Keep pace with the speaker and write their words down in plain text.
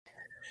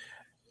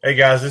Hey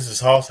guys, this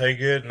is Hoss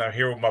Hagood, and I'm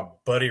here with my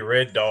buddy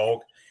Red Dog,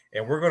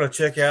 and we're going to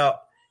check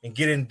out and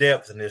get in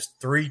depth in this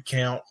 3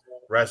 Count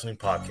Wrestling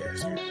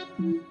podcast here.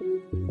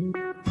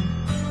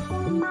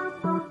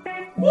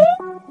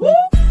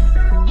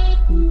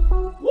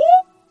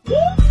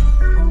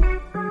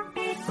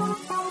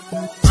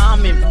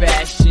 I'm in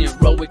fashion,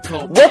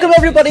 Welcome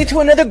everybody to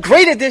another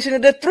great edition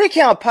of the 3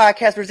 Count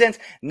Podcast presents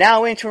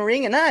Now Entering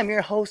Ring, and I'm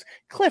your host,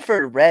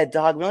 Clifford Red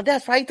Dog. Well,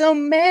 that's right, the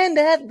man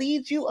that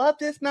leads you up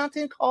this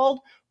mountain called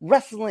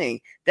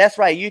wrestling. That's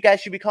right, you guys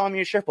should be calling me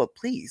your Sherpa.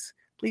 Please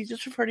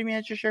just refer to me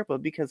as your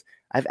Sherpa, because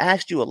I've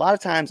asked you a lot of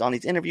times on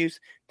these interviews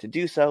to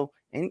do so,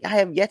 and I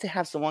have yet to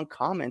have someone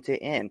comment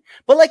it in.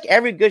 But like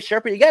every good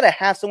Sherpa, you got to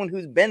have someone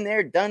who's been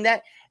there, done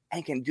that,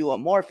 and can do it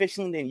more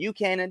efficiently than you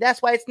can. And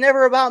that's why it's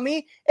never about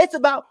me. It's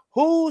about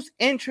who's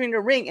entering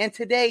the ring. And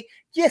today,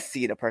 you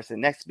see the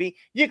person next to me.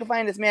 You can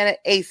find this man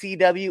at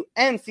ACW,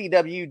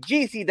 MCW,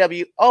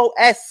 GCW,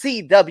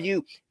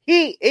 OSCW.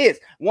 He is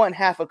one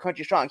half of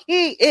Country Strong.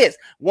 He is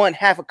one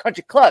half of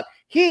Country Club.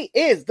 He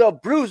is the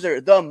bruiser,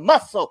 the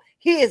muscle.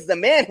 He is the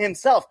man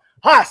himself.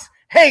 Hoss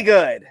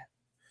Hagood.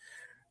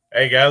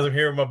 Hey guys, I'm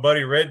here with my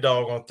buddy Red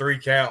Dog on 3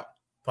 Count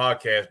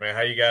Podcast, man.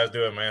 How you guys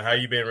doing, man? How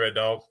you been, Red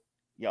Dog?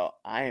 Yo,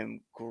 I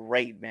am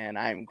great, man.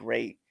 I am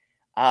great.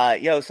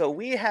 So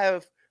we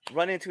have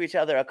run into each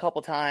other a couple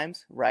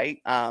times,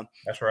 right?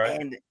 That's right.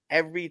 And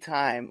every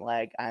time,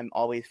 like, I'm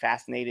always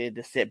fascinated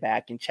to sit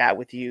back and chat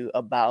with you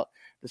about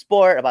the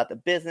sport, about the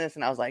business.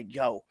 And I was like,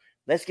 yo,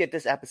 let's get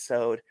this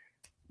episode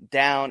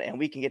down and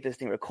we can get this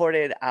thing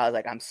recorded. I was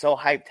like, I'm so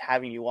hyped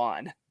having you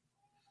on.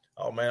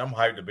 Oh man, I'm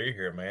hyped to be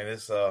here, man.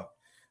 It's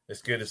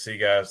good to see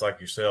guys like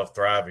yourself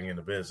thriving in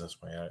the business,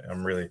 man.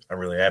 I'm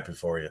really happy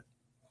for you.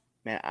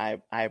 Man, I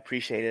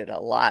appreciate it a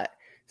lot.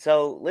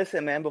 So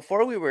listen, man,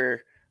 before we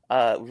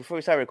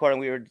started recording,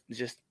 we were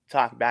just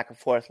talking back and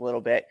forth a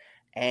little bit,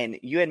 and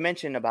you had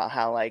mentioned about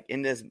how, like,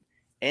 in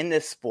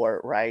this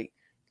sport, right,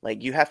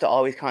 like, you have to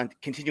always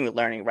continue with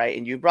learning, right?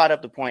 And you brought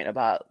up the point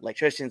about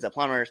electricians and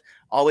plumbers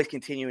always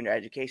continuing their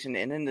education,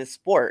 and in this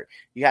sport,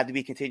 you have to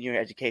be continuing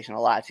your education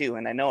a lot too.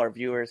 And I know our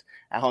viewers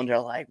at home, they're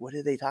like, "What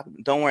did they talk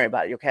about?" Don't worry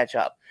about it; you'll catch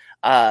up.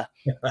 But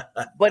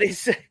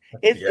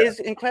it's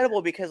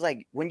incredible because,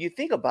 like, when you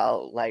think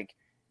about, like,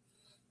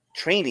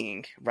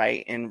 training,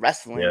 right, in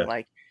wrestling,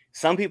 like,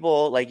 some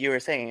people, like you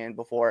were saying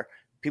before,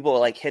 people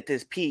like hit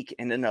this peak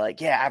and then they're like,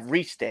 yeah, I've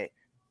reached it,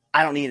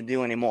 I don't need to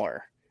do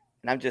anymore.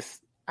 And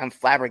I'm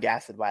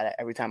flabbergasted by that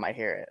every time I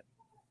hear it.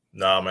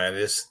 No, man,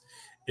 it's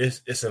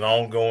an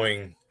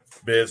ongoing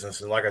business,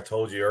 and like I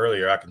told you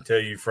earlier, I can tell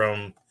you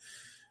from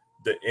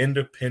the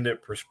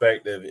independent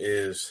perspective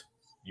is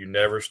you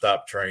never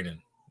stop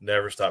training.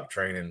 Never stop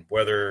training.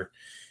 Whether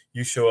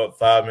you show up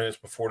 5 minutes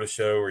before the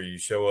show or you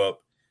show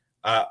up,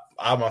 I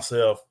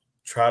myself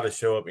try to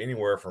show up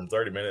anywhere from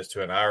 30 minutes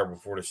to an hour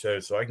before the show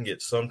so I can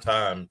get some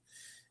time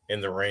in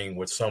the ring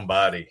with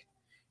somebody,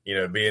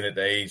 being at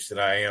the age that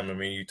I am. I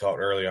mean, you talked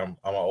earlier, I'm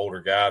an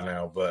older guy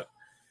now, but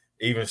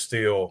even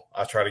still,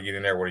 I try to get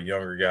in there with a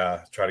younger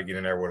guy, try to get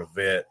in there with a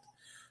vet.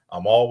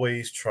 I'm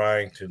always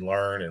trying to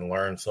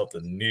learn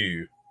something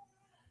new,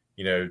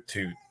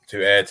 to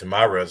add to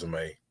my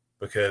resume.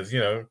 Because,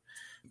 I'm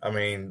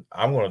going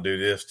to do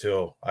this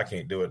till I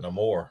can't do it no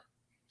more.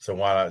 So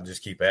why not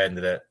just keep adding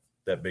to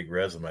that big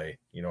resume?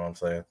 You know what I'm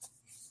saying?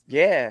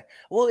 Yeah.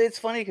 Well, it's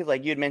funny because,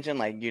 like, you'd mentioned,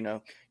 like, you're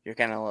a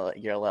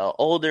little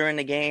older in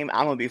the game.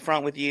 I'm going to be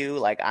front with you.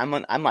 Like, I'm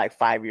like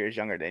 5 years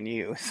younger than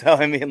you. So,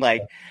 I mean,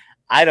 like,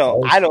 I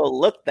don't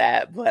look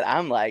that, but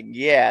I'm like,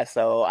 yeah,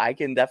 so I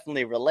can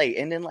definitely relate.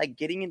 And then, like,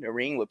 getting in the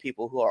ring with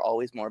people who are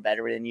always more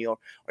better than you,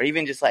 or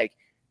even just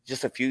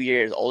a few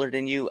years older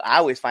than you, I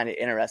always find it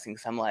interesting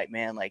because I'm like,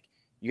 man, like,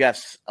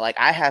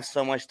 I have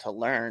so much to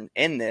learn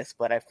in this,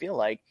 but I feel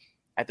like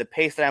at the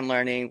pace that I'm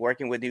learning,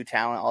 working with new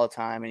talent all the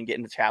time and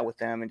getting to chat with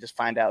them and just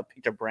find out,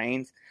 pick their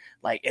brains,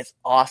 like, it's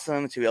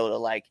awesome to be able to,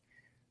 like,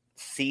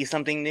 see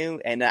something new.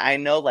 And I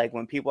know, like,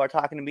 when people are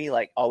talking to me,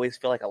 like, always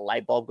feel like a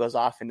light bulb goes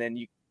off, and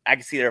then I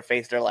can see their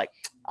face. They're like,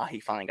 oh, he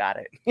finally got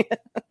it.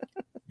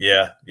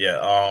 Yeah.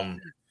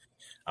 I'm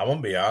going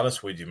to be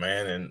honest with you,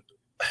 man. And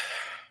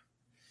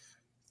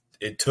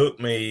it took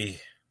me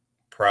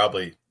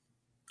probably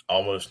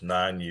almost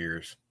 9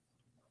 years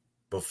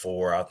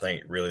before I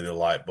think really the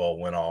light bulb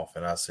went off.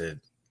 And I said,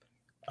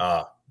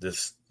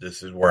 this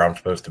is where I'm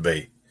supposed to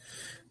be.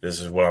 This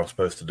is what I'm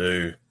supposed to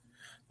do.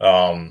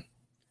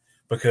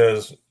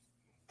 Because,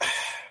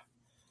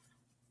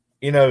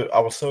 I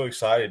was so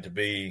excited to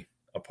be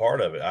a part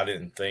of it. I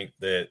didn't think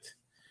that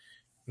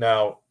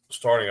now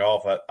starting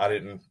off, I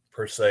didn't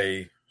per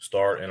se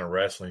start in a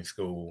wrestling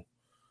school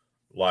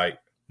like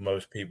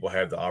most people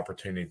have the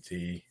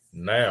opportunity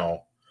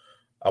now.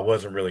 I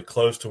wasn't really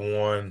close to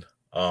one.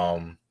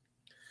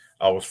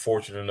 I was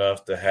fortunate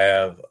enough to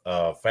have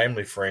a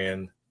family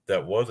friend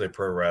that was a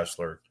pro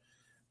wrestler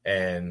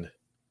and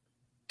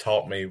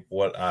taught me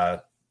what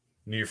I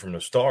knew from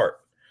the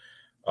start.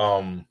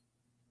 But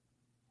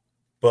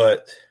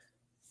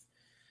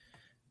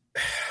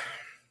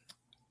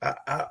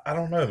I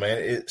don't know,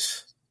 man.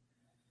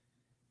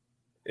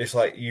 it's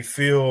like you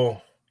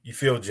feel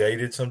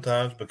jaded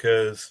sometimes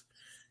because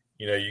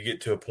you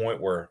get to a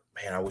point where,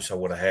 man, I wish I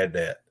would have had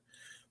that.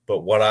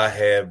 But what I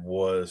had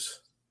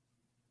was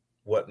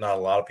what not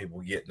a lot of people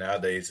get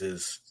nowadays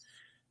is,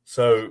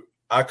 so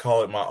I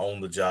call it my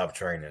on the job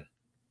training.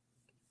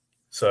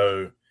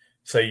 So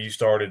say you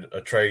started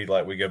a trade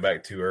like we go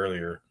back to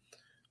earlier,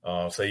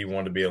 say you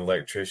wanted to be an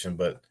electrician,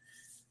 but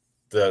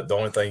the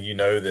only thing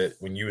that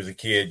when you was a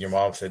kid, your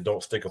mom said,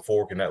 don't stick a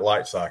fork in that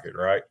light socket,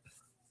 right?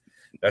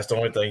 That's the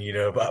only thing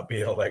about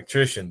being an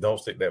electrician. Don't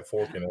stick that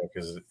fork in there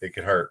because it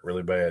could hurt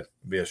really bad.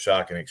 It'd be a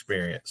shocking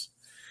experience.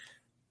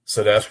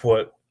 So that's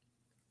what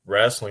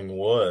wrestling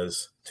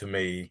was to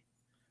me,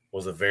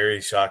 was a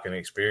very shocking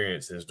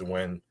experience as to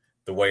when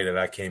the way that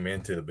I came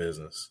into the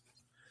business.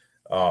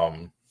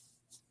 You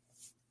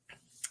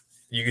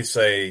could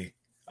say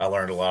I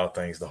learned a lot of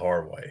things the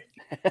hard way.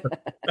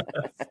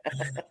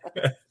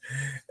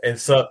 And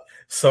so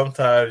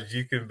sometimes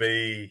you can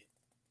be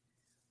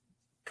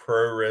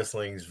pro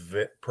wrestling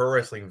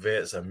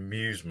vets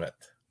amusement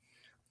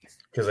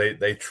because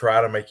they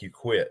try to make you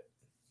quit,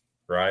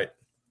 right?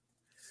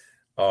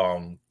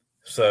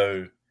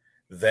 So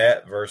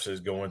that versus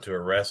going to a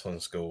wrestling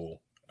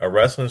school, they're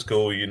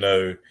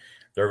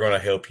going to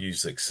help you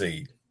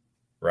succeed,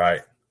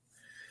 right?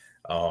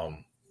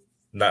 Not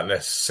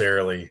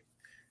necessarily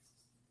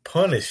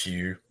punish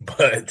you,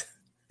 but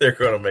they're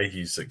going to make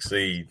you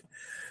succeed.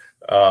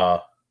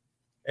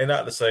 And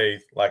not to say,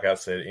 like I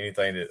said,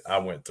 anything that I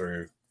went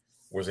through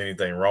was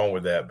anything wrong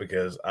with that,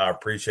 because I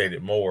appreciate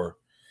it more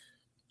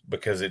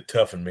because it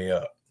toughened me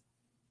up.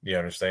 You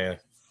understand?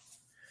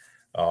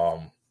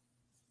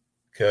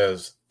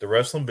 Because the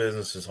wrestling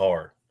business is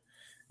hard.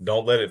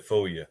 Don't let it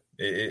fool you.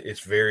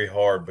 It's very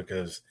hard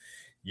because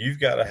you've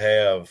got to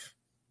have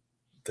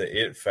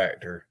the it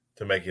factor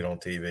to make it on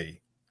TV.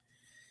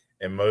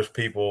 And most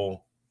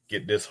people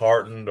get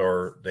disheartened,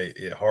 or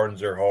it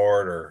hardens their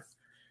heart, or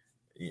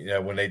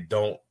when they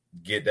don't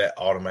get that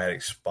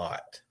automatic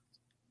spot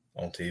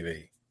on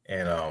TV.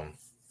 And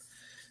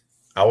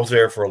I was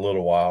there for a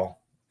little while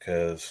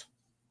because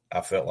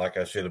I felt like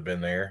I should have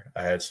been there.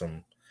 I had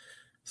some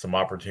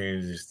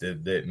opportunities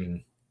that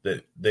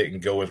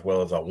didn't go as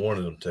well as I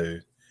wanted them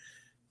to.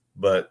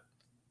 But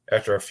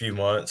after a few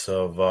months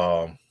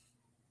of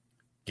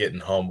getting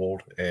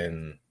humbled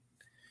and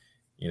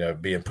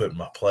being put in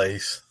my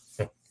place,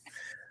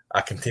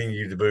 I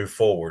continued to move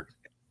forward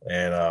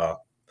and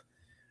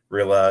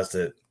realized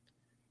that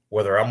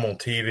whether I'm on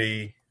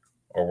TV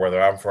or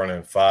whether I'm in front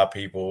of 5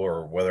 people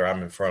or whether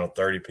I'm in front of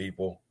 30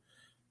 people,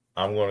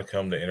 I'm going to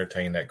come to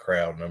entertain that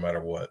crowd no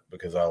matter what,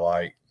 because I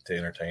like to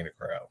entertain a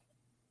crowd.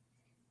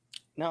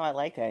 No, I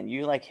like that. And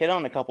you hit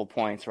on a couple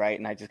points, right?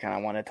 And I just kind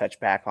of want to touch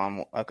back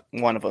on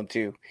one of them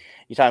too.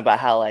 You're talking about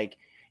how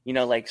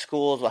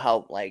schools will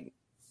help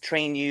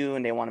train you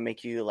and they want to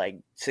make you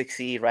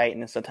succeed, right?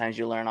 And then sometimes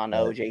you learn on the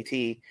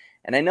OJT.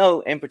 And I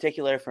know in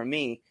particular for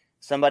me,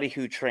 somebody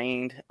who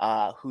trained,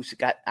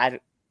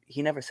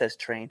 he never says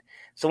trained,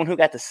 someone who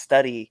got to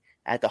study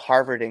at the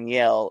Harvard and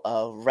Yale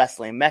of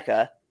wrestling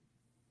mecca,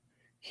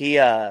 he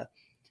had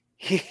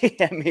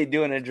me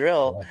doing a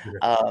drill.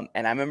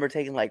 And I remember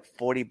taking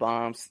 40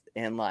 bumps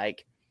in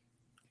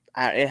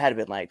it had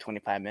been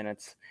 25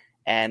 minutes.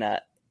 And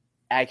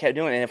I kept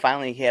doing it. And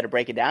finally he had to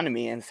break it down to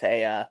me and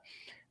say,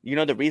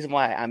 the reason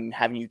why I'm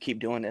having you keep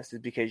doing this is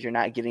because you're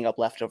not getting up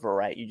left over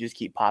right. You just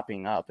keep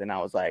popping up. And I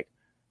was like,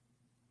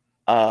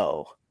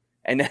 oh.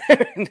 And then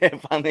it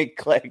finally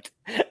clicked.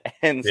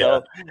 And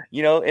so,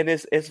 and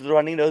it's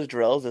running those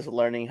drills, it's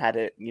learning how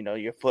to,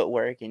 your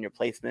footwork and your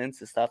placements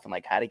and stuff, and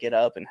how to get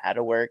up and how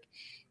to work.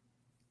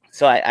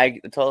 So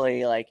I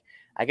totally I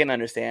can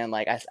understand.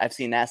 I've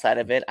seen that side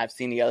of it. I've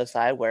seen the other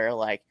side where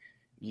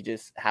you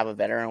just have a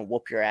veteran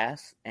whoop your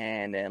ass.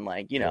 And then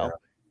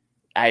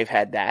I've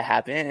had that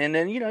happen. And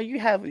then, you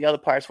have the other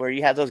parts where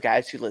you have those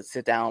guys who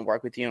sit down and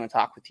work with you and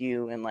talk with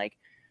you and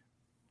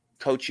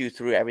coach you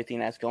through everything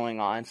that's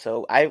going on.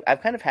 So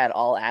I've kind of had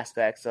all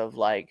aspects of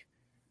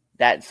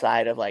that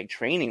side of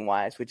training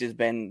wise, which has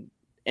been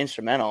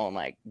instrumental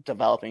in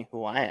developing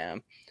who I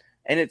am.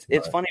 And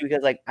it's funny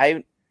because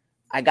I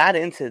got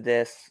into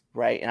this,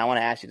 right? And I want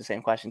to ask you the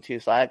same question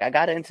too. So I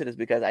got into this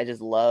because I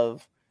just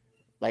love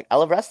I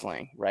love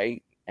wrestling,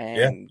 right?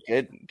 And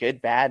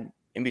good, bad,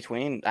 in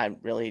between. I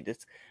really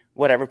just,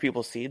 whatever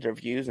people see, their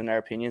views and their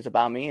opinions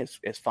about me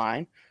is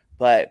fine.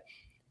 But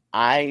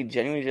I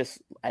genuinely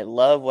I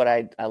love what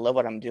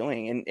I'm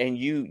doing. And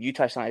you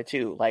touched on it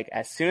too.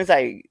 As soon as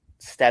I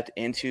stepped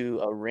into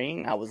a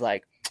ring, I was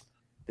like,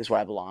 this is where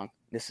I belong.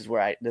 This is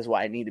where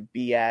I need to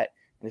be at.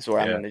 This is where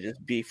I'm going to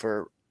just be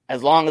for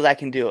as long as I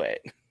can do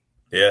it.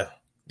 Yeah.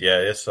 Yeah.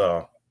 It's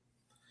man,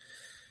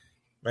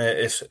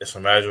 it's a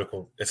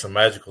magical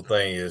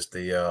thing is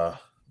the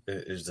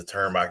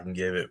term I can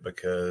give it,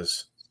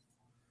 because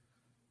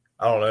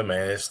I don't know,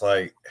 man. It's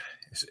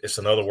it's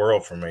another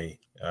world for me.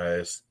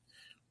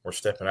 We're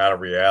stepping out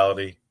of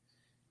reality,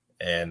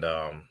 and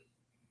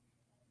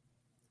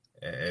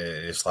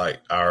it's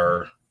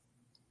our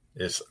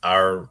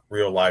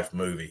real life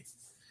movie.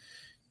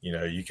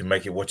 You can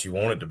make it what you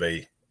want it to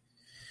be.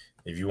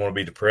 If you want to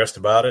be depressed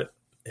about it,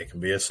 it can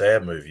be a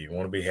sad movie. You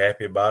want to be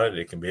happy about it,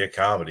 it can be a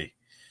comedy.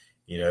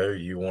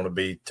 You want to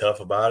be tough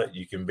about it,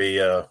 you can be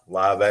a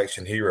live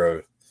action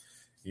hero.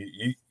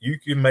 You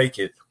can make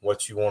it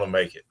what you want to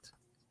make it.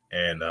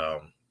 And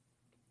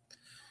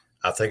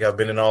I think I've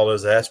been in all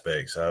those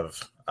aspects.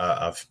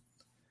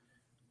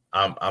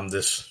 I'm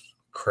this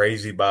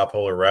crazy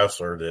bipolar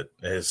wrestler that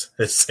has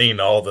seen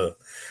all the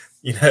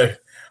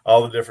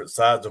all the different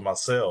sides of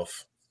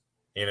myself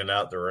in and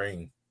out the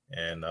ring.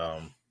 And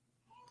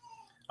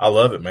I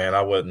love it, man.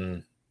 I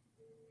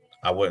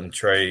wouldn't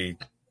trade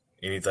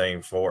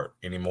anything for it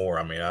anymore.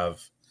 I mean,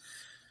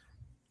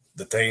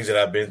 the things that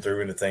I've been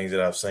through and the things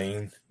that I've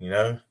seen,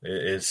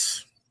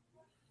 it's,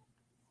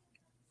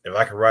 if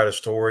I could write a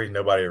story,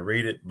 nobody would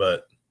read it,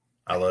 but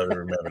I love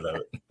every minute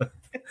of it.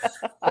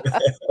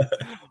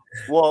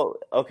 Well,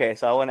 okay,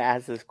 so I want to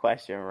ask this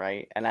question,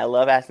 right? And I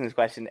love asking this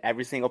question to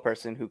every single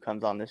person who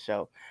comes on this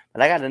show.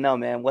 But I got to know,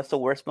 man, what's the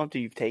worst bump that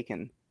you've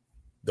taken?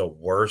 The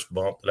worst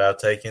bump that I've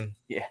taken?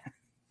 Yeah.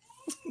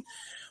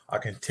 I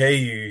can tell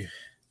you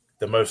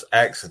the most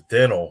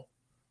accidental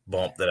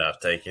bump that I've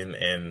taken,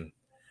 and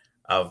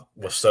I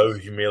was so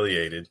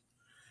humiliated.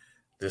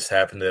 This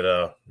happened at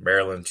a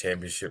Maryland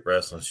Championship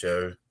Wrestling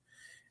show,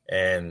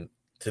 and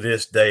to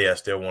this day, I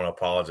still want to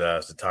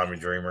apologize to Tommy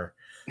Dreamer.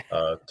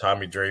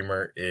 Tommy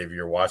Dreamer, if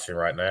you're watching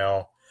right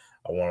now,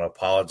 I want to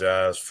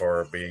apologize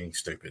for being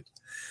stupid.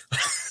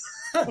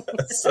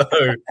 So,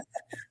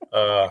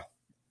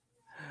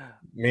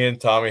 me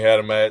and Tommy had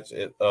a match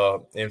at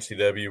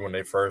MCW when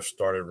they first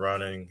started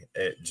running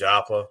at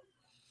Joppa.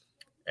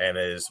 And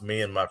as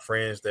me and my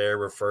friends there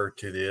refer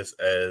to this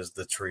as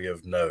the Tree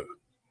of No.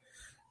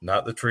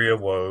 Not the Tree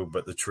of Woe,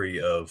 but the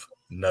Tree of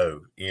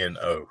No,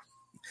 N-O.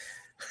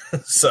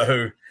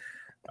 So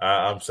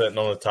I'm sitting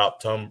on the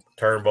top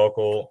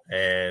turnbuckle,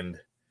 and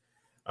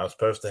I'm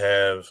supposed to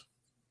have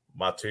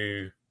my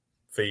 2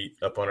 feet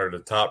up under the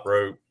top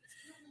rope.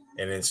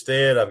 And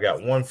instead, I've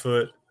got 1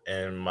 foot,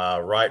 and my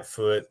right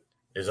foot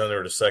is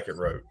under the second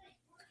rope.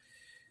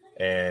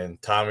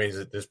 And Tommy's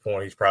at this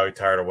point, he's probably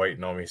tired of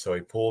waiting on me. So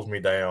he pulls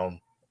me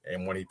down.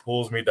 And when he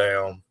pulls me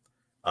down,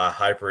 I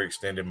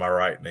hyperextended my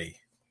right knee.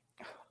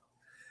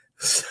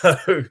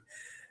 So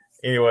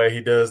anyway,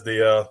 he does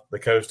the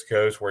coast to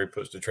coast where he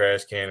puts the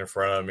trash can in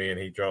front of me and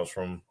he jumps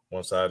from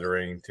one side of the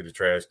ring to the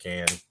trash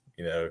can.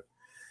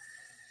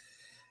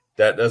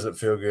 That doesn't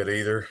feel good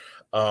either.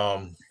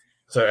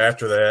 So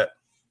after that,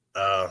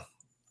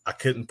 I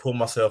couldn't pull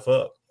myself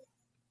up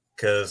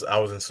because I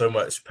was in so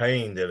much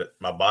pain that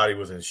my body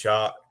was in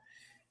shock,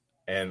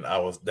 and I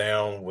was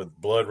down with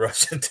blood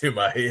rushing to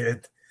my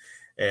head,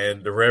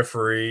 and the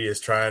referee is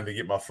trying to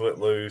get my foot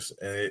loose,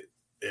 and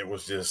it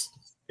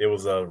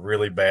was a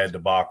really bad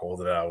debacle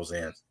that I was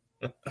in.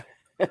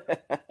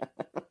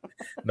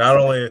 Not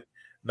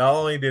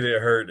only did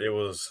it hurt, it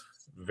was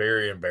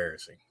very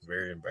embarrassing.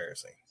 Very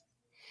embarrassing.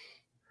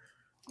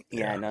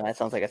 Yeah, no, that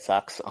sounds like it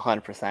sucks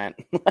 100%.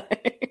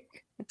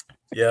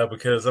 Yeah,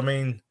 because I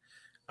mean,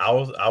 I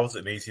was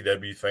an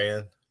ECW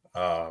fan.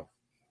 I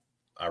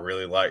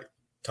really liked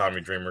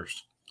Tommy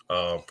Dreamer's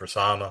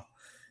persona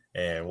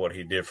and what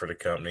he did for the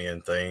company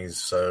and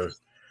things. So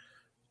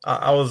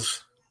I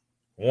was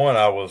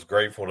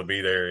grateful to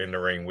be there in the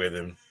ring with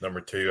him.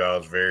 Number 2, I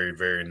was very,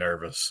 very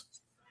nervous.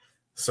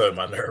 So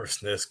my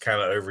nervousness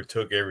kind of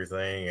overtook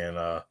everything,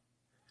 and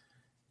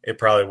it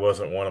probably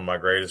wasn't one of my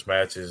greatest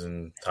matches,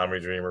 and Tommy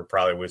Dreamer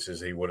probably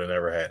wishes he would have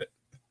never had it.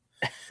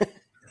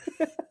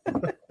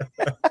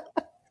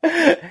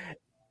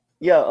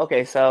 Yo,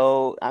 okay,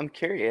 so I'm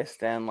curious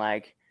then,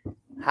 like,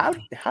 how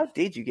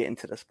did you get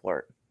into the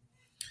sport?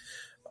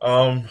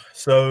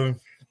 So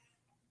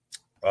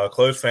a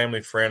close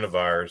family friend of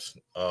ours,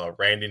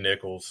 Randy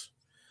Nichols,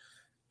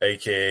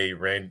 aka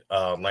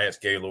Lance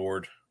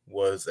Gaylord,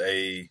 was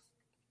a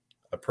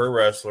pro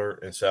wrestler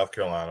in South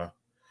Carolina.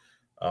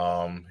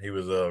 He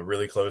was a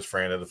really close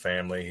friend of the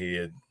family. He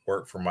had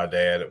worked for my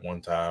dad at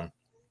one time.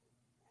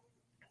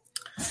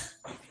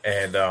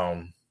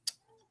 And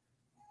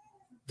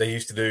they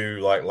used to do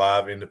like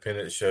live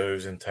independent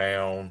shows in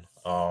town.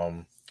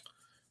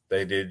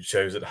 They did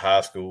shows at high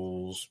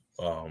schools,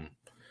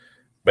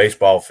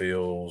 baseball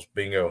fields,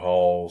 bingo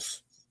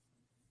halls,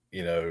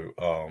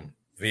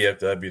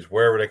 VFWs,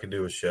 wherever they could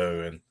do a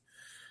show. And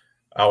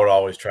I would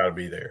always try to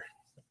be there.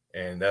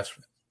 And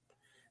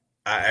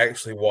I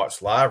actually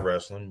watched live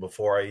wrestling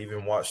before I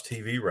even watched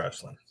TV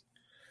wrestling.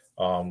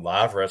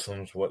 Live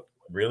wrestling is what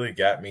really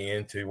got me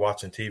into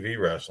watching TV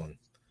wrestling.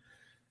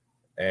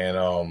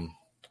 And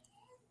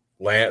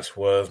Lance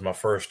was my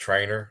first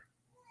trainer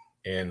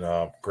in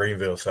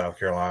Greenville, South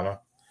Carolina,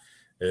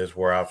 is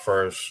where I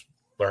first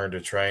learned to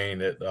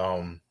train at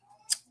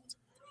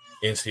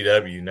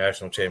NCW,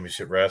 National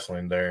Championship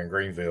Wrestling, there in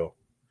Greenville.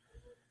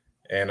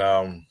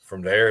 And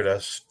from there,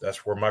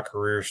 that's where my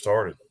career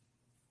started.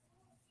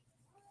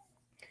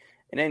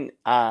 And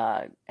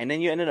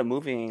then you ended up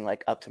moving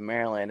like up to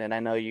Maryland, and I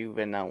know you've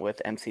been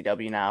with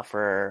MCW now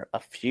for a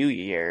few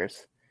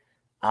years.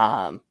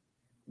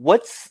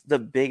 what's the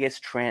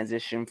biggest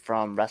transition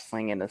from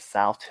wrestling in the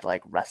South to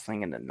like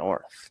wrestling in the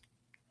North?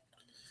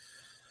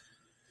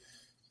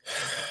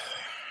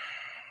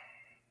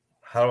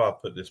 How do I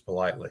put this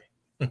politely?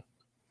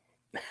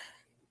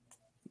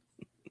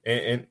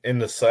 In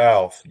the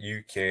South,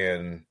 you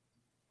can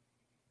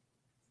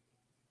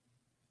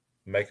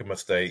make a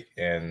mistake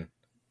and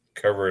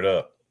cover it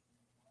up,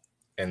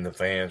 and the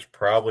fans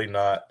probably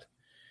not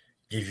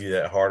give you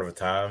that hard of a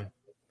time.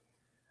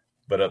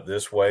 But up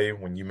this way,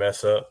 when you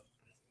mess up,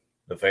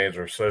 the fans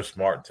are so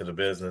smart to the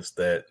business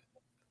that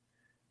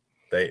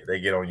they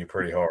get on you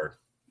pretty hard.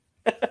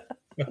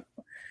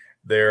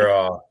 They're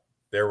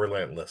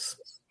relentless.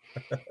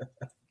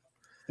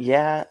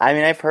 Yeah, I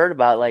mean, I've heard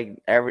about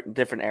like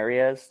different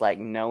areas, like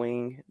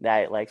knowing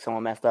that like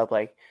someone messed up.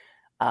 Like,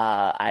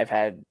 I've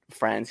had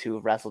friends who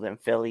wrestled in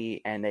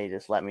Philly, and they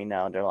just let me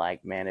know. They're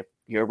like, "Man, if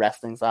your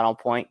wrestling's not on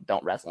point,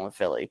 don't wrestle in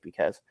Philly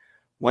because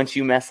once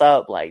you mess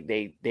up, like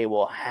they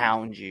will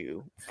hound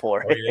you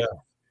for it."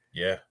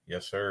 Yeah,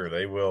 yes, sir.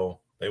 They will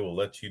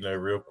let you know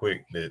real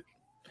quick that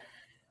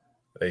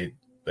they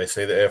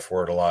say the F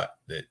word a lot,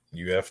 that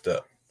you effed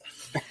up.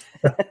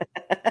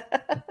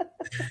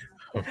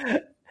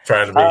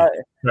 Trying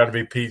to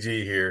be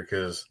PG here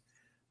because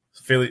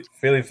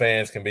Philly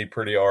fans can be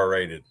pretty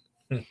R-rated.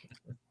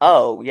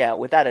 Oh yeah,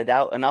 without a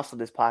doubt. And also,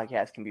 this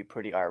podcast can be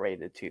pretty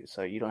R-rated too,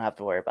 so you don't have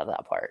to worry about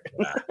that part.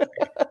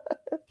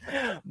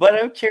 But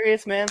I'm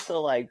curious, man.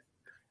 So like,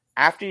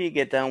 after you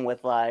get done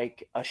with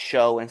like a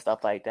show and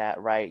stuff like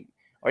that, right?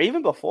 Or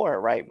even before,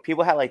 right?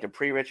 People have like the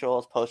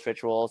pre-rituals,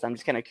 post-rituals. I'm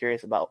just kind of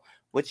curious about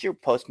what's your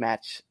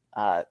post-match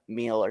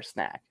meal or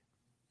snack?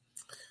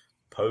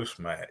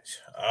 Post-match,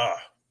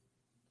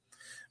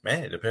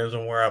 man, it depends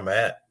on where I'm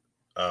at.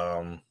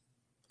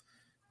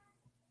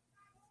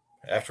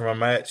 After my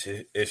match,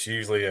 it's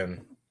usually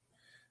an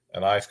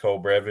ice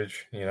cold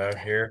beverage,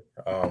 here.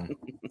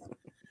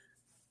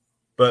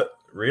 But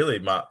really,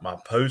 my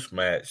post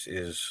match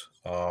is,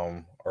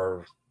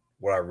 or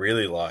what I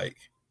really like.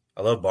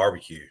 I love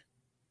barbecue.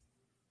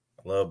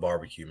 I love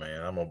barbecue,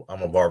 man.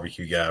 I'm a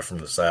barbecue guy from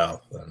the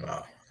South, and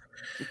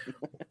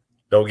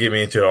don't get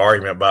me into an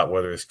argument about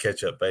whether it's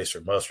ketchup based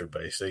or mustard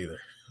based either.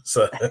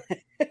 So, I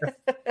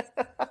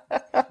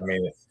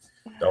mean,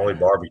 the only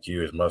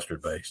barbecue is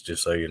mustard based,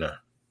 just so you know.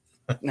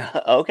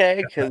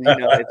 Okay, because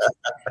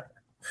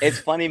it's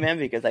funny, man,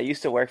 because I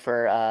used to work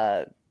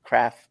for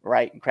Kraft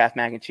mac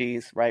and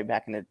cheese right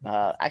back in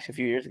the actually a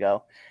few years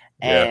ago,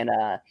 and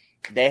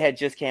they had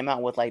just came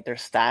out with like their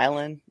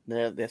styling.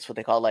 That's what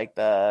they call like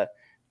the.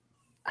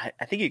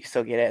 I think you can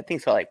still get it. I think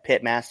it's called like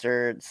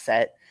Pitmaster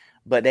set,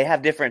 but they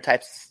have different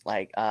types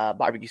like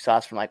barbecue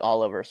sauce from like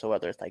all over. So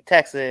whether it's like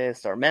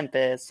Texas or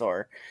Memphis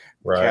or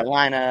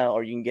Carolina,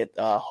 or you can get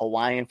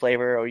Hawaiian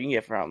flavor, or you can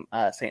get from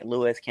St.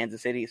 Louis,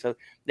 Kansas City. So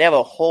they have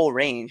a whole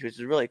range, which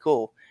is really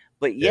cool.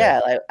 But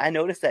I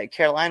noticed that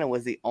Carolina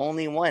was the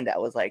only one that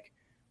was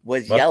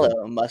mustard.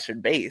 Yellow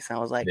mustard base. And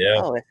I was like,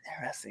 oh, that's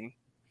interesting.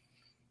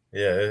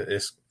 Yeah,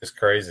 it's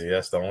crazy.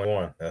 That's the only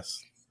one.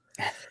 That's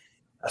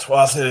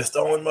why I said it's the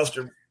only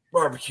mustard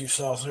barbecue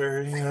sauce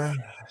here.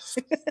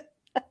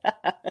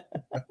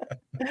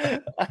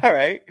 All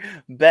right,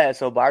 bet.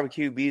 So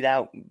barbecue be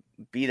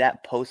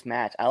that post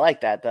match. I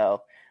like that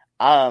though.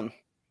 All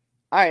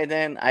right,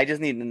 then I just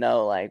need to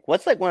know like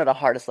what's like one of the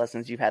hardest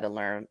lessons you've had to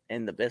learn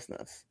in the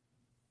business.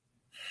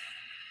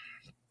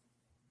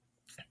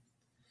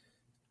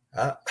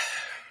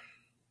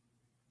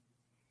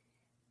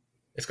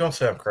 It's gonna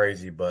sound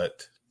crazy,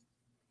 but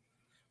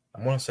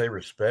I'm gonna say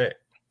respect.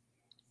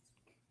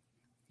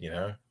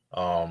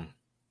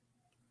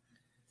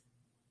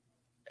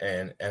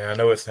 And I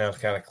know it sounds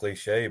kind of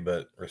cliche,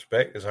 but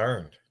respect is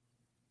earned,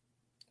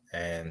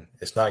 and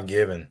it's not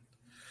given.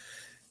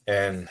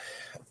 And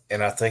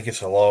I think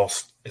it's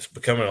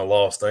becoming a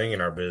lost thing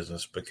in our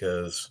business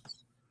because,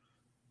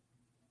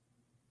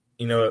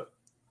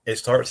 it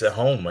starts at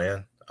home,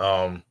 man.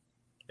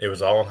 It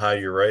was all on how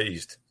you're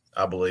raised,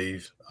 I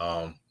believe.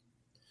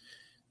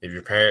 If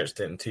your parents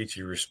didn't teach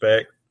you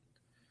respect,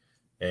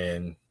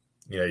 and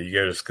you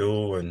go to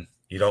school and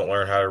you don't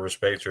learn how to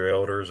respect your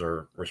elders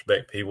or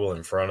respect people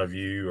in front of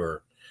you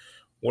or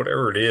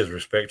whatever it is,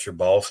 respect your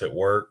boss at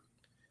work.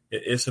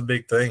 It's a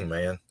big thing,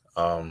 man.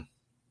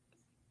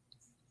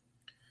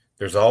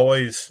 There's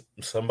always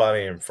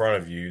somebody in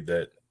front of you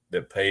that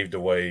paved the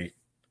way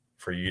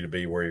for you to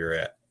be where you're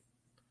at.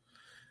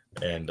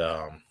 And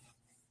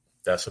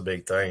that's a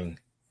big thing.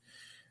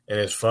 And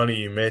it's funny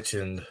you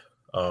mentioned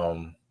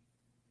the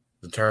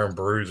term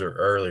bruiser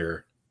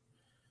earlier.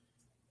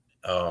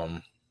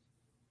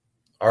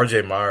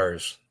 RJ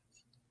Myers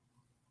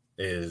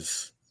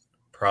is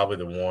probably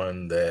the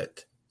one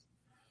that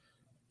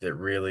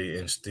really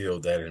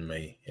instilled that in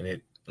me. And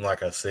it,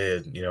 like I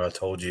said, I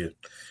told you,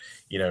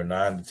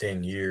 9 to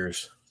 10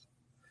 years,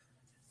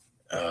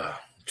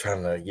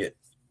 trying to get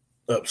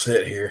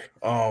upset here.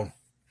 9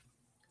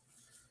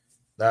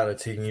 to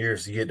 10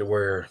 years to get to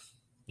where,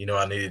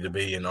 I needed to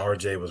be. And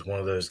RJ was one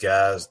of those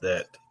guys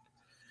that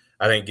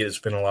I didn't get to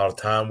spend a lot of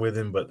time with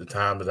him, but the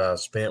time that I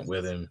spent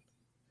with him,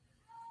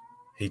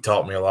 he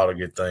taught me a lot of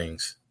good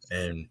things,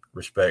 and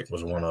respect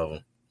was one of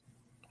them.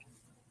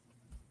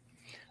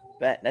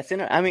 But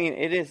I mean,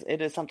 it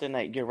is something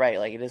that you're right.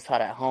 Like, it is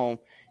taught at home.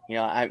 You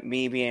know,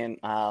 me being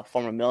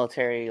former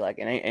military, like,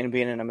 and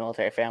being in a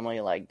military family,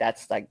 like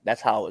that's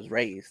how I was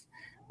raised.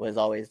 Was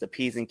always the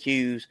P's and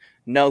Q's,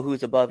 know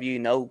who's above you,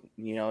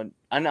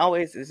 and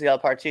always is the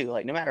other part too.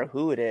 Like, no matter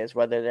who it is,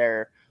 whether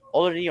they're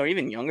older than you or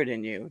even younger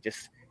than you,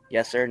 just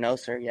yes sir, no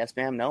sir, yes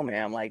ma'am, no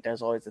ma'am. Like,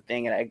 there's always a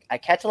thing, and I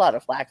catch a lot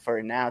of flack for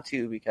it now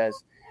too,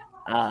 because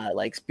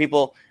like,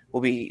 people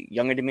will be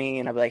younger than me,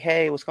 and I'll be like,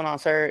 hey, what's going on,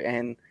 sir?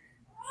 And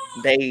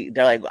they're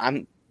like,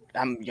 I'm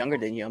younger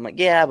than you. I'm like,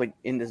 yeah, but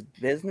in this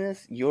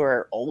business,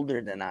 you're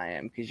older than I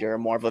am because you're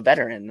more of a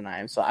veteran than I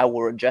am. So I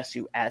will address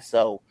you as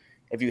so.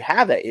 If you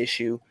have that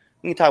issue,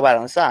 we can talk about it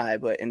on the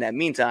side. But in that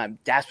meantime,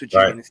 that's what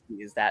you're going to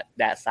see is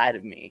that side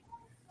of me.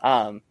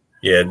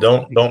 Yeah,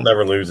 don't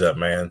never lose that,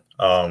 man.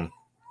 No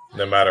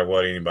matter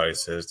what anybody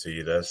says to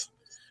you, that's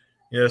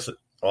a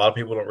lot of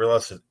people don't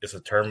realize it's a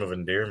term of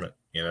endearment.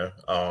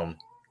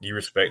 You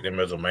respect him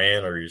as a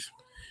man, or you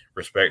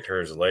respect her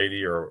as a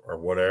lady, or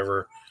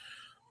whatever.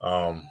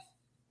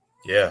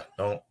 Yeah,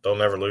 don't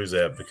never lose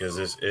that, because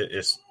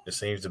it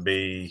seems to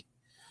be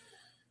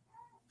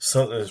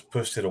something that's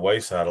pushed to the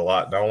wayside a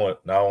lot,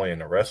 not only in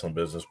the wrestling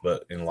business,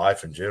 but in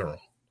life in general.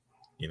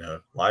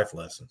 Life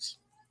lessons.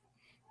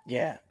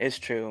 Yeah, it's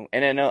true.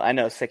 And I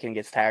know Sicken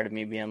gets tired of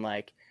me being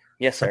like,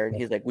 yes, sir. And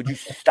he's like, would you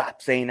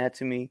stop saying that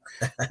to me?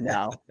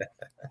 No,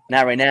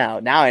 not right now.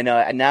 Now I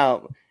know.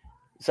 Now,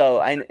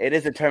 so it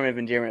is a term of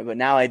endearment, but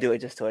now I do it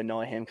just to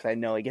annoy him because I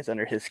know it gets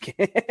under his skin.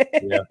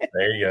 Yeah,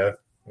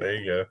 there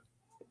you go.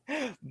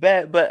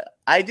 But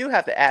I do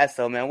have to ask,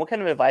 though, man, what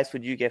kind of advice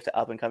would you give to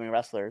up-and-coming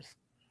wrestlers?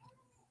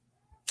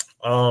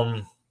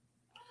 No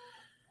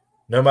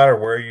matter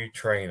where you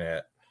train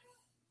at,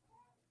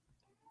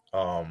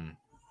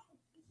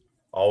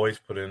 always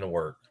put in the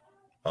work.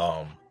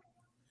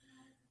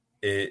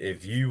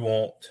 If you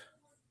want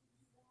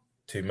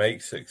to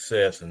make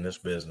success in this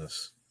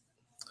business,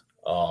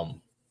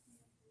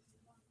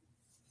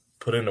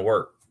 put in the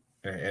work.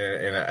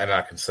 And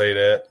I can say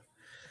that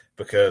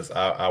because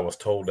I was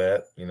told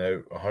that,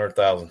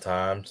 100,000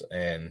 times,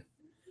 and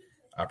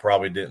I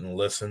probably didn't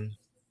listen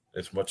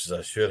as much as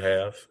I should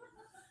have.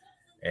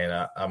 And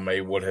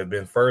I would have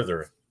been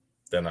further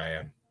than I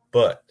am.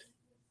 But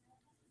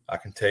I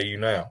can tell you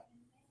now,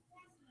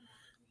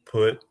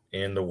 put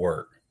in the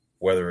work,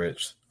 whether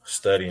it's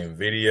studying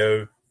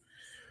video,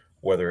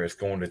 whether it's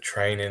going to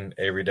training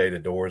every day the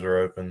doors are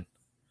open,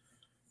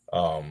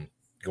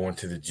 going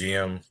to the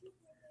gym,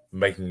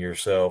 making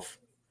yourself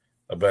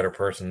a better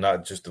person,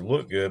 not just to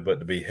look good, but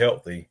to be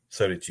healthy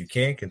so that you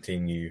can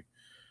continue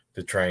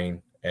to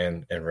train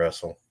and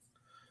wrestle.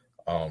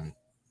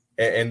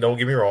 And don't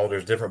get me wrong,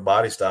 there's different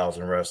body styles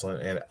in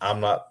wrestling, and I'm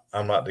not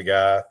the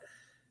guy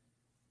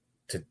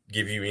to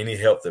give you any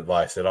health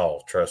advice at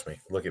all. Trust me.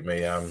 Look at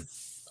me. I'm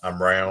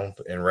round,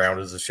 and round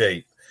is a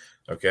shape.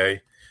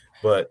 Okay.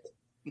 But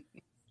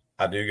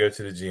I do go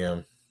to the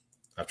gym.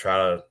 I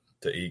try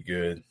to eat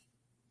good.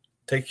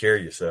 Take care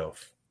of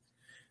yourself.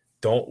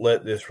 Don't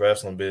let this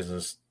wrestling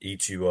business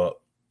eat you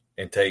up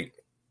and take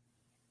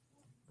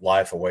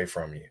life away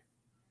from you,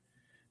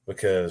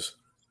 because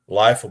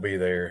life will be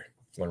there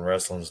when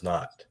wrestling's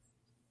not.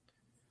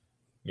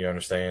 You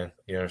understand?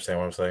 You understand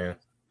what I'm saying?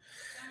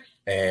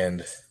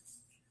 And,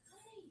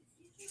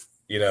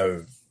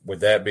 with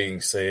that being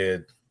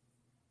said,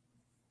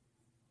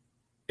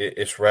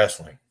 it's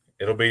wrestling.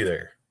 It'll be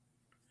there.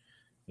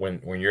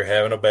 When you're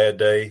having a bad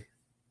day,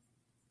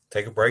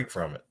 take a break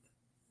from it.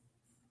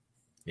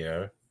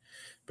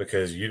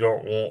 Because you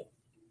don't want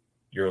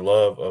your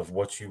love of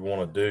what you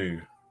want to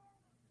do,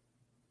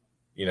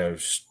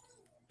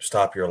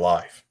 stop your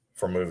life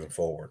from moving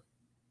forward.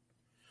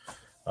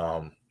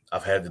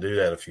 I've had to do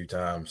that a few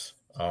times.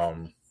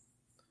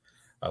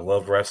 I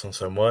loved wrestling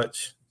so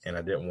much, and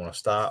I didn't want to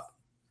stop,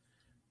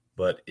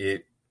 but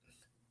it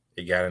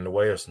got in the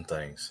way of some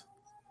things,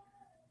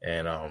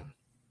 and had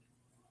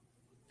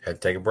to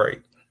take a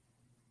break.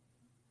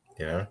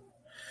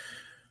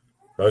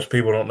 Most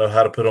people don't know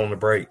how to put on the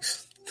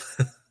brakes.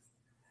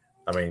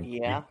 I mean,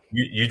 yeah,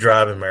 you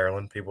drive in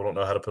Maryland. People don't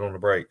know how to put on the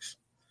brakes.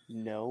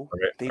 No,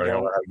 they don't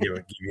know how to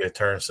give you a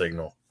turn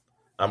signal.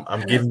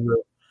 I'm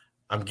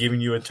giving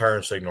you a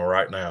turn signal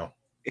right now.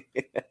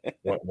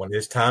 When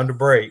it's time to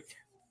brake,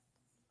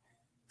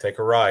 take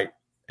a right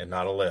and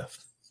not a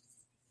left.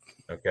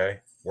 Okay?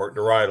 Work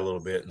the right a little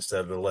bit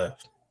instead of the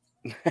left.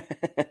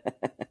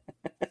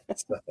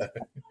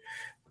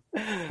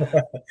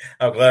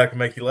 I'm glad I can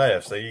make you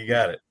laugh. So you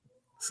got it.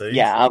 See?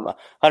 Yeah, I'm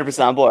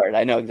 100% on board.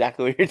 I know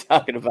exactly what you're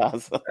talking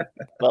about. So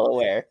well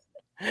aware.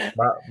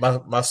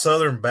 My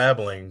southern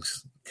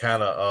babblings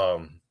kind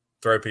of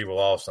throw people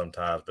off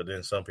sometimes, but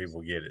then some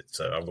people get it.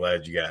 So I'm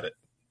glad you got it.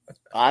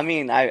 I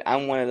mean,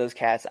 I'm one of those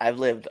cats. I've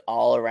lived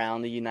all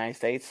around the United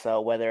States.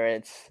 So whether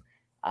it's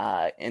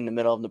in the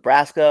middle of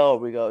Nebraska, or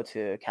we go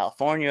to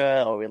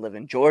California, or we live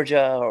in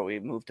Georgia, or we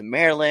move to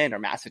Maryland or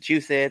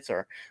Massachusetts,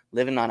 or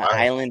living on an Wow.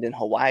 island in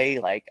Hawaii.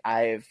 Like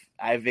I've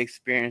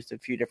experienced a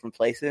few different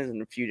places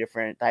and a few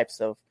different types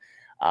of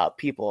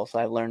people. So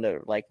I've learned to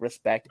like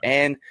respect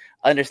and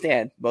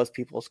understand most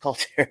people's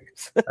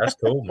cultures. That's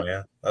cool,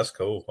 man. That's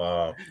cool.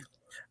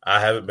 I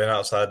haven't been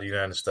outside the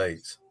United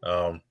States.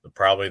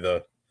 Probably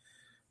the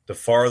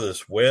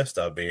farthest west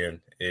I've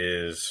been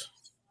is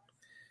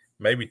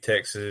maybe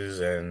Texas,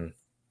 and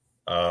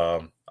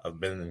I've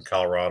been in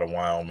Colorado,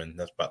 Wyoming.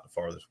 That's about the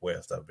farthest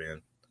west I've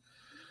been.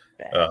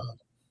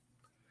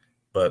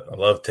 But I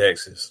love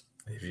Texas.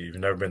 If you've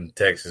never been to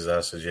Texas,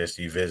 I suggest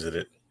you visit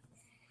it.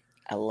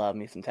 I love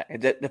me some Texas.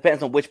 It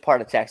depends on which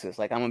part of Texas.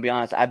 Like, I'm going to be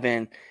honest, I've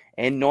been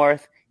in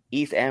north,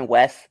 east, and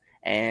west,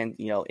 and,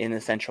 in the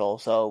central.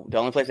 So the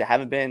only place I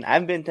haven't been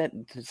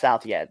to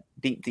south yet,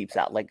 deep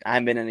south. Like, I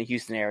haven't been in the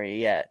Houston area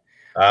yet.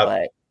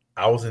 But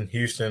I was in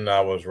Houston.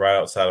 I was right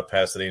outside of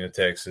Pasadena,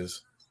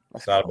 Texas.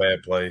 It's not a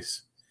bad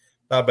place.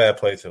 Not a bad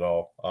place at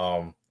all.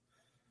 Not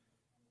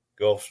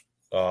Gulf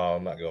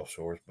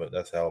Shores, but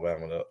that's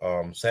Alabama.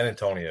 San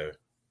Antonio.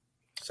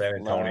 San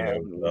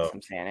Antonio.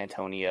 Some San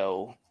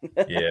Antonio.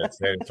 Yeah,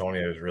 San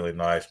Antonio is really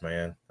nice,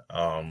 man.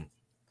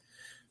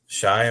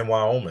 Cheyenne,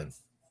 Wyoming,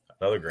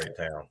 another great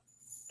town.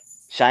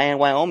 Cheyenne,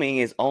 Wyoming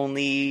is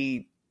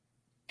only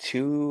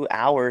 2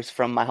 hours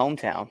from my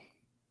hometown.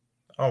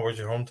 Oh, where's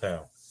your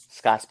hometown?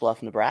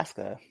 Scottsbluff,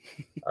 Nebraska.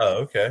 Oh,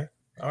 okay.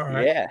 All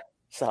right. Yeah.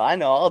 So I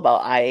know all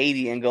about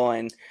I-80 and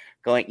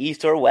going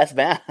east or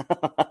westbound.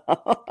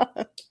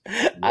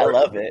 I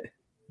love it.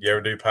 You ever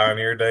do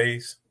Pioneer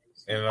Days?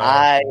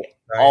 I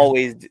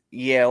always,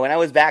 when I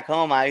was back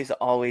home, we used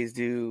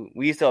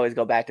to always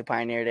go back to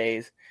Pioneer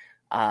Days.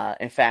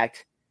 In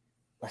fact,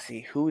 let's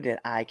see, who did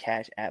I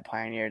catch at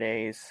Pioneer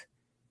Days?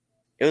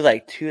 It was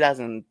like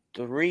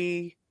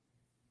 2003.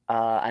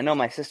 I know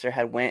my sister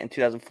had went in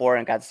 2004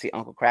 and got to see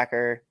Uncle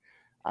Kracker.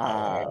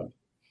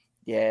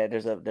 Yeah,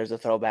 there's a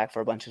throwback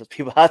for a bunch of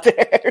people out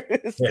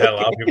there. Yeah, a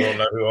lot of people don't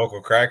know who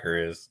Uncle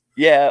Kracker is.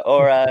 Yeah,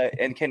 or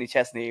and Kenny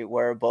Chesney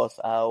were both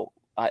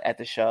at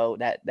the show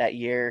that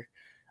year.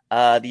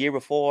 The year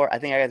before, I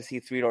think I got to see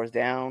Three Doors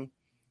Down,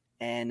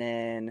 and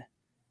then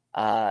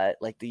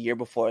like the year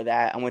before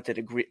that, I went to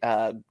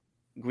the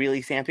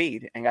Greeley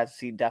Stampede and got to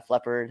see Def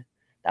Leppard.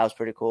 That was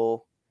pretty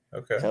cool.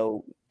 Okay.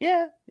 So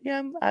yeah,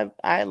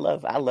 I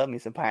love me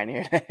some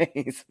Pioneer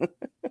Days. Yeah,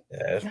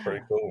 that's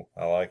pretty cool.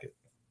 I like it.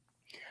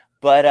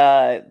 But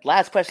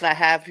last question I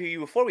have for you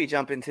before we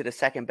jump into the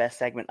second best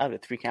segment of the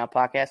 3 Count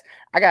Podcast,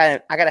 I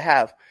gotta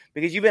have,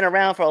 because you've been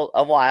around for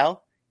a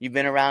while. You've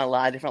been around a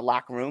lot of different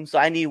locker rooms. So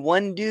I need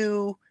one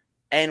do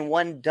and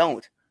one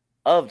don't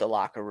of the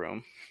locker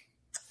room.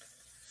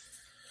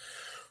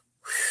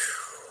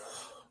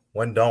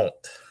 One don't.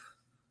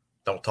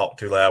 Don't talk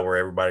too loud where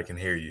everybody can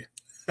hear you.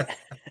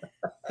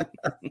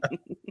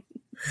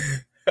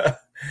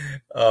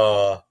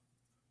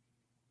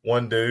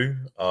 One do.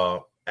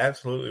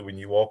 Absolutely. When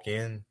you walk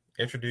in,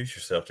 introduce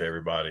yourself to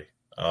everybody.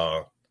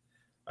 I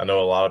know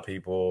a lot of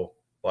people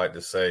like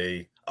to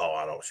say, "Oh,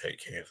 I don't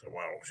shake hands. I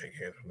don't shake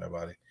hands with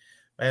nobody."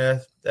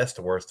 Man, that's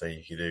the worst thing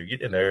you can do.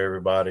 Get to know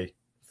everybody,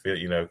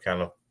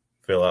 kind of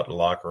fill out the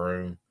locker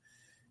room,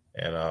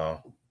 and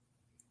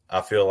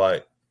I feel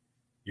like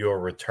you'll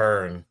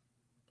return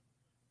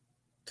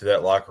to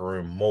that locker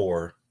room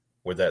more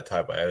with that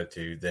type of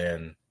attitude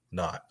than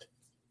not.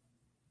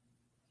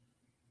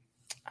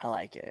 I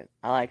like it.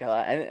 I like it a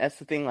lot. And that's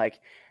the thing, like,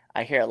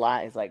 I hear a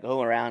lot is like,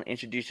 go around,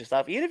 introduce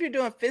yourself. Even if you're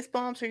doing fist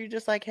bumps or you're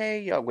just like,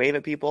 hey, wave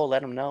at people,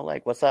 let them know,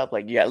 like, what's up?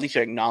 Like, at least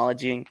you're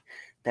acknowledging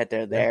that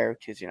they're there,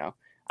 because,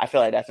 I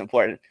feel like that's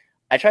important.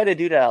 I try to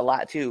do that a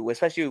lot too,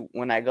 especially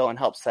when I go and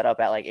help set up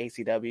at like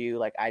ACW.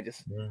 Like, I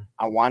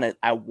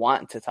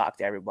want to talk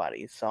to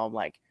everybody. So I'm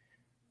like,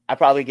 I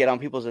probably get on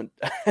people's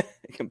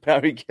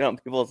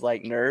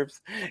like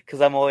nerves, because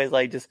I'm always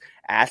like just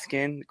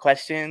asking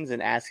questions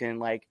and asking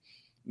like,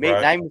 maybe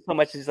not even so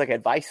much as like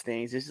advice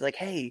things. It's just like,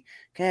 hey,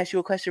 can I ask you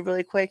a question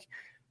really quick?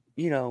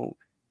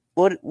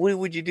 What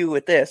would you do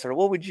with this, or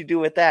what would you do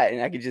with that?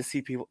 And I can just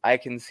see people. I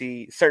can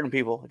see certain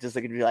people just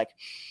looking to be like,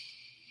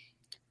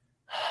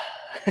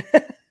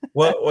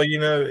 well,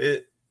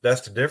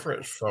 that's the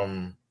difference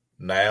from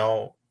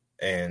now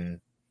and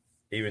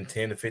even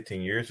 10 to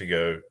 15 years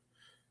ago.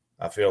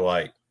 I feel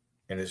like,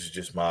 and this is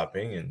just my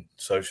opinion,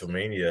 social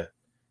media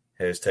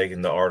has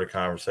taken the art of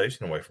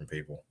conversation away from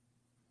people.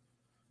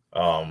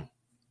 I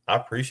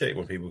appreciate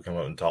when people come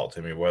up and talk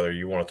to me, whether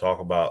you want to talk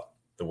about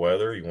the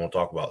weather, you want to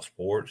talk about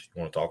sports,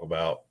 you want to talk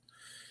about,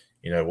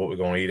 what we're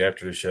going to eat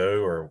after the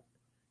show, or,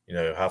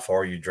 how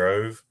far you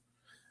drove.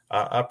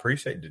 I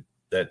appreciate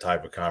that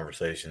type of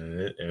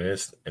conversation.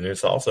 And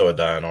it's also a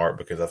dying art,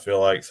 because I feel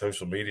like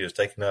social media is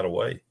taking that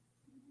away.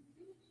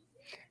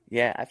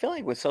 Yeah, I feel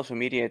like with social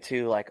media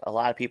too, like a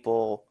lot of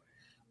people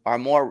are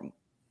more,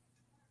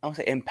 I don't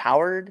say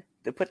empowered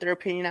to put their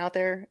opinion out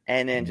there,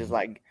 and then just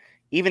like,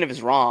 even if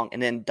it's wrong,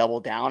 and then double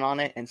down on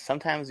it. And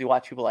sometimes you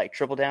watch people like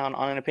triple down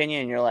on an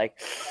opinion, and you're like,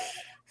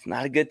 It's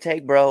not a good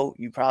take, bro.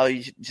 You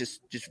probably should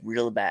just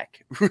reel it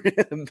back.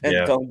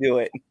 Yeah. Don't do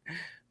it.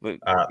 But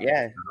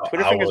yeah,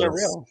 Twitter fingers are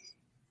real.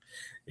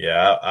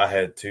 Yeah, I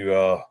had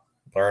to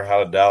learn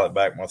how to dial it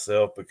back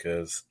myself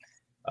because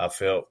I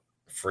felt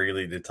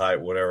freely to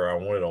type whatever I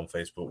wanted on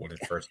Facebook when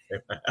it first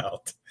came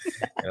out.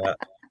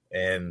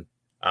 And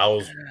I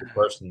was the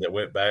person that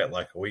went back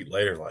like a week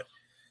later, like,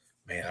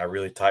 man, I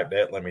really typed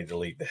that. Let me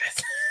delete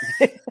that.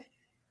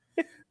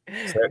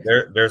 So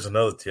there's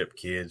another tip,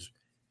 kids.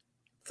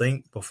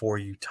 Think before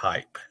you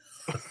type.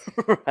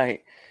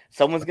 Right.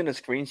 Someone's going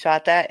to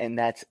screenshot that, and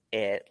that's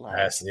it. Like,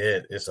 that's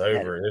it. It's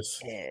over. It's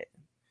it.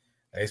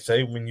 They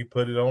say when you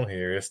put it on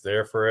here, it's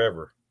there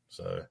forever.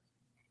 So,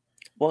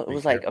 well, it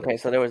was like, okay,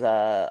 so there was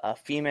a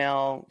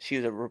female.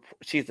 She's a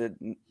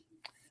I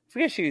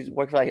forget, she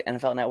worked for like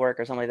NFL Network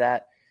or something like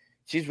that.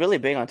 She's really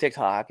big on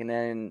TikTok, and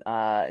then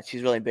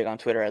she's really big on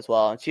Twitter as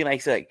well. And she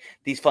makes like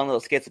these fun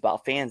little skits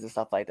about fans and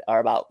stuff like that,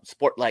 or about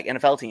sport, like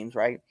NFL teams,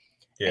 right?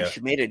 Yeah. And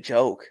she made a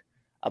joke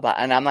about,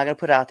 and I'm not gonna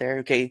put it out there.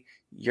 Okay,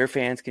 your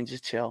fans can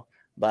just chill.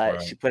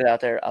 But she put it out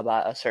there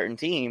about a certain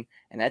team,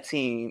 and that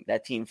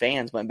team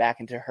fans went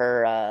back into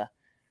her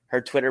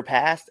Twitter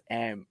past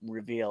and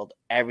revealed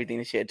everything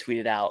that she had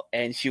tweeted out.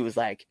 And she was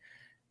like,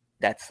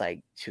 that's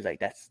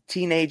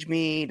teenage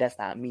me. That's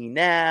not me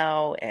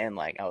now. And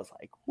like, I was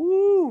like,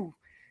 woo,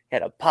 had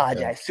to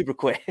apologize super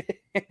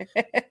quick.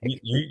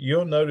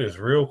 You'll notice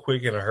real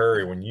quick in a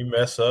hurry when you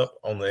mess up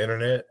on the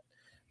internet,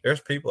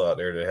 there's people out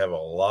there that have a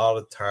lot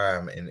of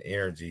time and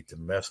energy to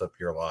mess up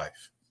your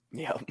life.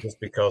 Yeah. Just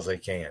because they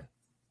can.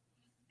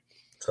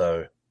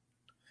 So,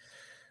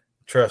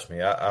 trust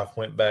me, I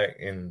went back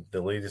and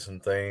deleted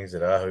some things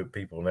that I hope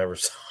people never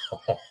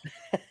saw.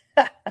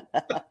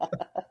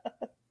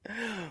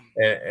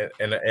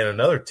 and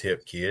another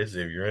tip, kids,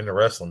 if you're in the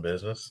wrestling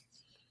business,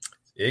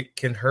 it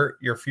can hurt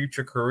your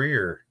future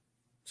career.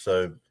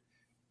 So,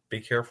 be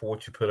careful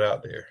what you put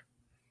out there.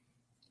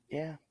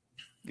 Yeah,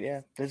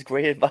 that's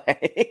great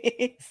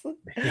advice.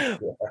 Yeah.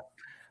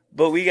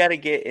 But we got to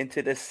get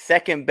into the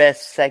second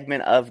best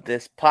segment of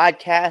this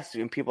podcast.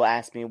 When people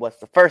ask me what's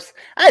the first,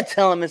 I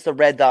tell them it's the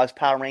Red Dogs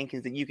Power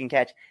Rankings that you can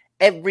catch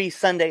every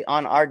Sunday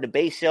on our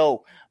debate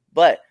show.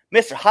 But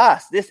Mr.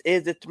 Haas, this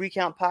is the 3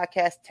 Count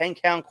Podcast, 10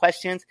 count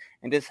questions,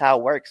 and this is how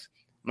it works.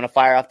 I'm going to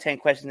fire off 10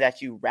 questions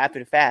at you rapid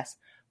and fast.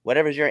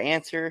 Whatever's your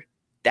answer,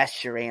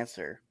 that's your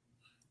answer.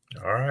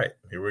 All right,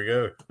 here we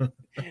go.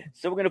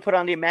 So we're going to put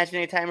on the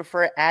imaginary timer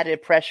for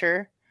added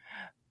pressure.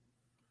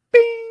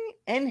 Bing!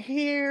 And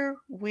here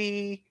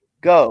we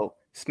go.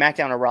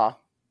 SmackDown or Raw?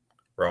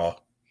 Raw.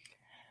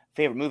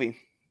 Favorite movie?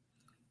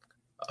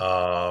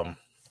 Hold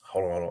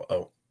on.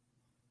 Oh,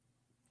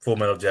 Full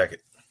Metal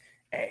Jacket.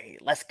 Hey,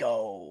 let's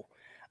go.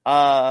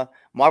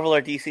 Marvel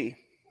or DC?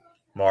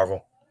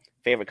 Marvel.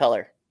 Favorite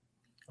color?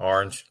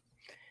 Orange.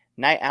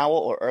 Night owl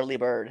or early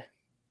bird?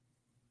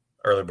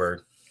 Early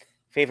bird.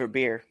 Favorite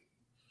beer?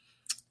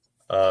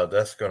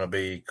 That's gonna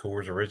be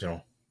Coors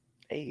Original.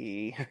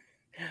 Hey.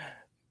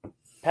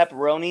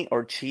 Pepperoni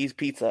or cheese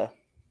pizza?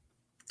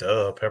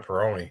 Duh,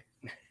 pepperoni.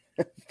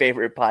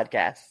 Favorite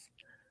podcast?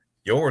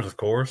 Yours, of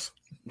course.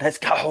 Let's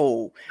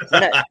go.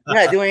 We're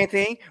not doing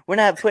anything. We're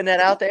not putting that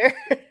out there.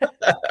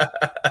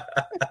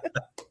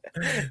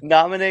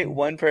 Nominate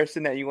one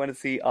person that you want to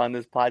see on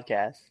this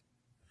podcast.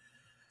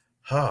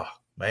 Oh,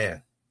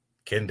 man.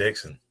 Ken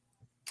Dixon.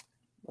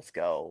 Let's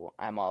go.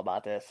 I'm all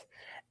about this.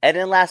 And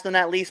then last but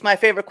not least, my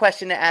favorite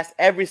question to ask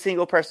every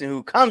single person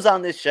who comes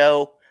on this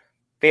show,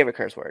 favorite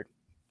curse word.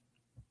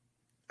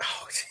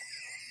 Oh,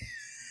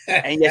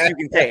 and yes, you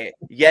can say it.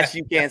 Yes,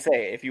 you can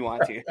say it if you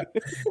want to.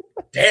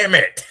 Damn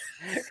it.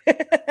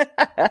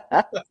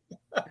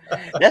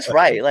 That's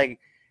right. Like,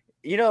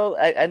 you know,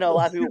 I know a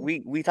lot of people,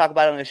 we talk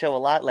about it on the show a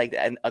lot. Like,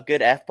 a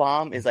good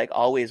F-bomb is like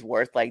always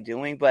worth like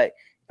doing, but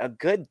a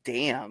good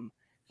damn,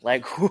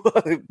 like,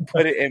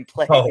 put it in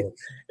place. Oh,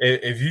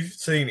 if you've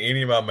seen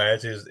any of my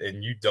matches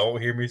and you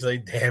don't hear me say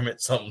damn it,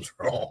 something's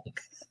wrong.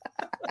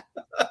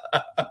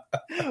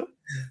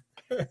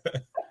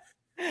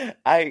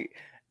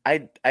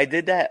 I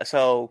did that.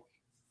 So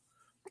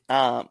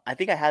I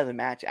think I had the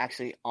match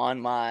actually on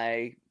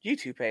my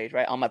YouTube page,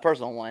 right? On my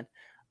personal one.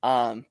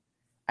 I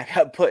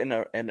got put in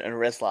a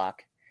wrist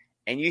lock,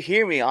 and you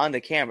hear me on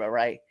the camera,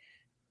 right?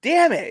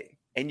 Damn it.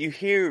 And you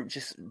hear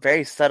just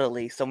very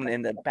subtly someone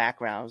in the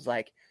background was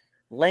like,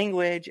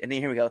 language, and then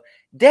you hear me go,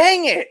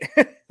 dang it.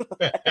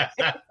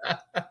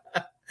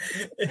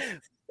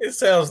 It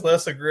sounds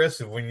less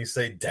aggressive when you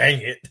say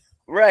dang it.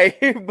 Right.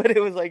 But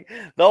it was like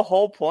the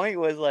whole point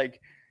was like,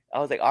 I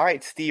was like, all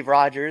right, Steve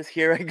Rogers,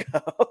 here I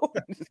go.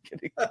 I'm just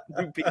kidding.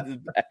 Repeat this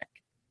back.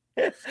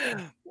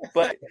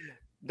 But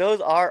those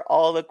are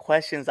all the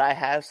questions I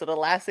have. So the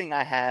last thing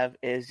I have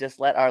is just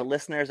let our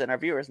listeners and our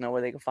viewers know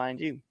where they can find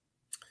you.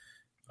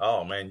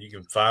 Oh, man, you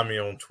can find me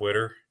on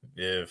Twitter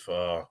if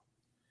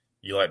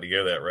you like to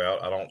go that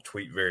route. I don't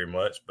tweet very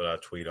much, but I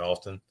tweet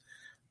often.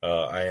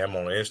 I am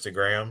on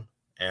Instagram,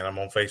 and I'm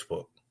on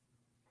Facebook.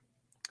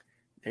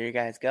 There you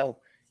guys go.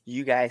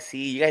 You guys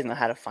see, you guys know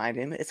how to find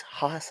him. It's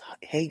Haas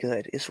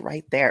Hagood. It's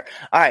right there.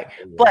 All right.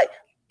 But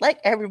like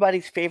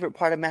everybody's favorite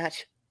part of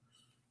match,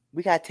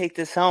 we got to take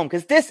this home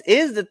because this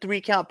is the 3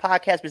 Count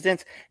Podcast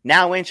presents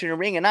Now Entering the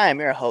Ring, and I am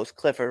your host,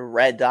 Clifford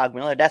Red Dog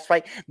Miller. That's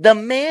right, the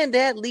man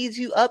that leads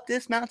you up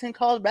this mountain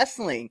called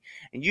wrestling.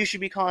 And you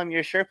should be calling me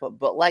your Sherpa,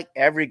 but like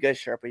every good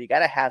Sherpa, you got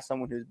to have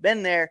someone who's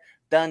been there,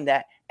 done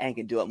that, and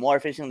can do it more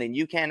efficiently than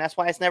you can. That's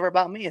why it's never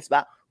about me. It's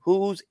about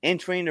who's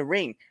entering the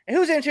ring. And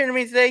who's entering the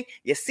ring today?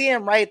 You see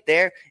him right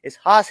there. It's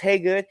Haas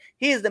Hagood.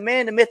 He is the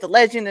man, the myth, the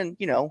legend, and,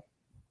 you know,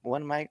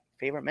 one of my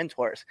favorite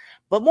mentors.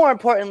 But more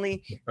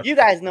importantly, you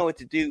guys know what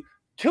to do.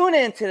 Tune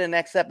in to the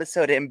next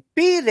episode and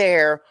be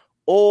there,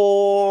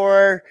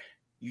 or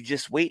you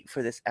just wait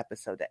for this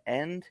episode to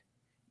end.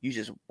 You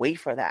just wait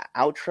for that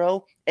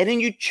outro, and then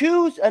you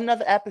choose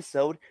another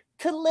episode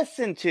to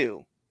listen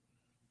to.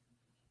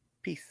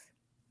 Peace.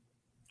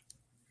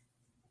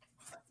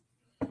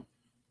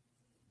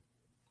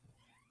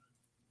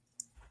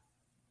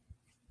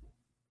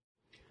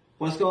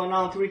 What's going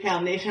on, 3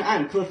 Count Nation?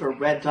 I'm Clifford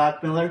Red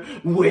Dog Miller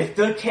with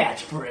the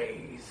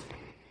catchphrase.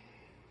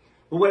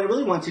 But what I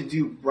really want to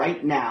do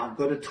right now,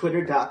 go to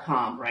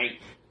twitter.com,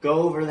 right?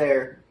 Go over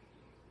there,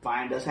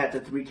 find us at the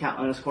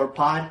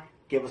 3count_pod,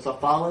 give us a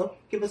follow,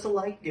 give us a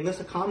like, give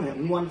us a comment.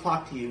 We want to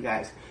talk to you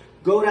guys.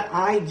 Go to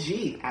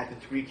IG at the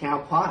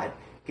 3Count Pod.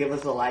 Give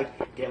us a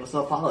like, give us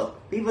a follow,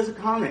 leave us a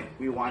comment.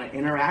 We want to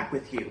interact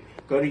with you.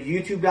 Go to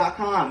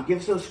youtube.com, give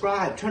us a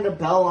subscribe, turn the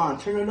bell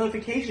on, turn the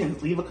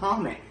notifications, leave a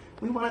comment.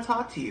 We want to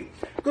talk to you.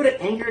 Go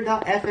to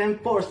anchor.fm/the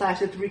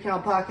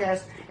 3Count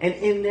Podcast, and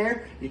in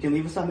there, you can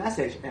leave us a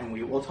message, and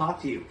we will talk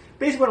to you.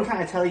 Basically, what I'm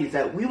trying to tell you is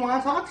that we want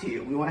to talk to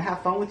you. We want to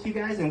have fun with you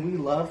guys, and we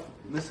love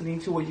listening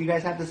to what you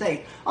guys have to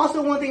say.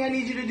 Also, one thing I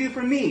need you to do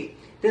for me,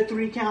 the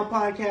 3Count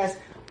Podcast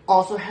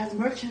also has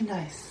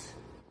merchandise.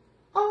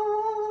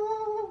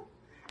 Oh!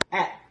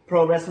 At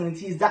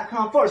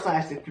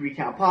ProWrestlingTees.com/the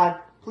 3Count Pod.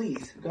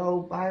 Please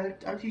go buy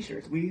our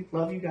t-shirts. We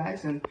love you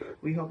guys, and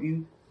we hope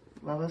you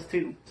love us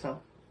too. So,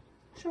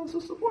 show us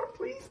some support,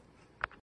 please.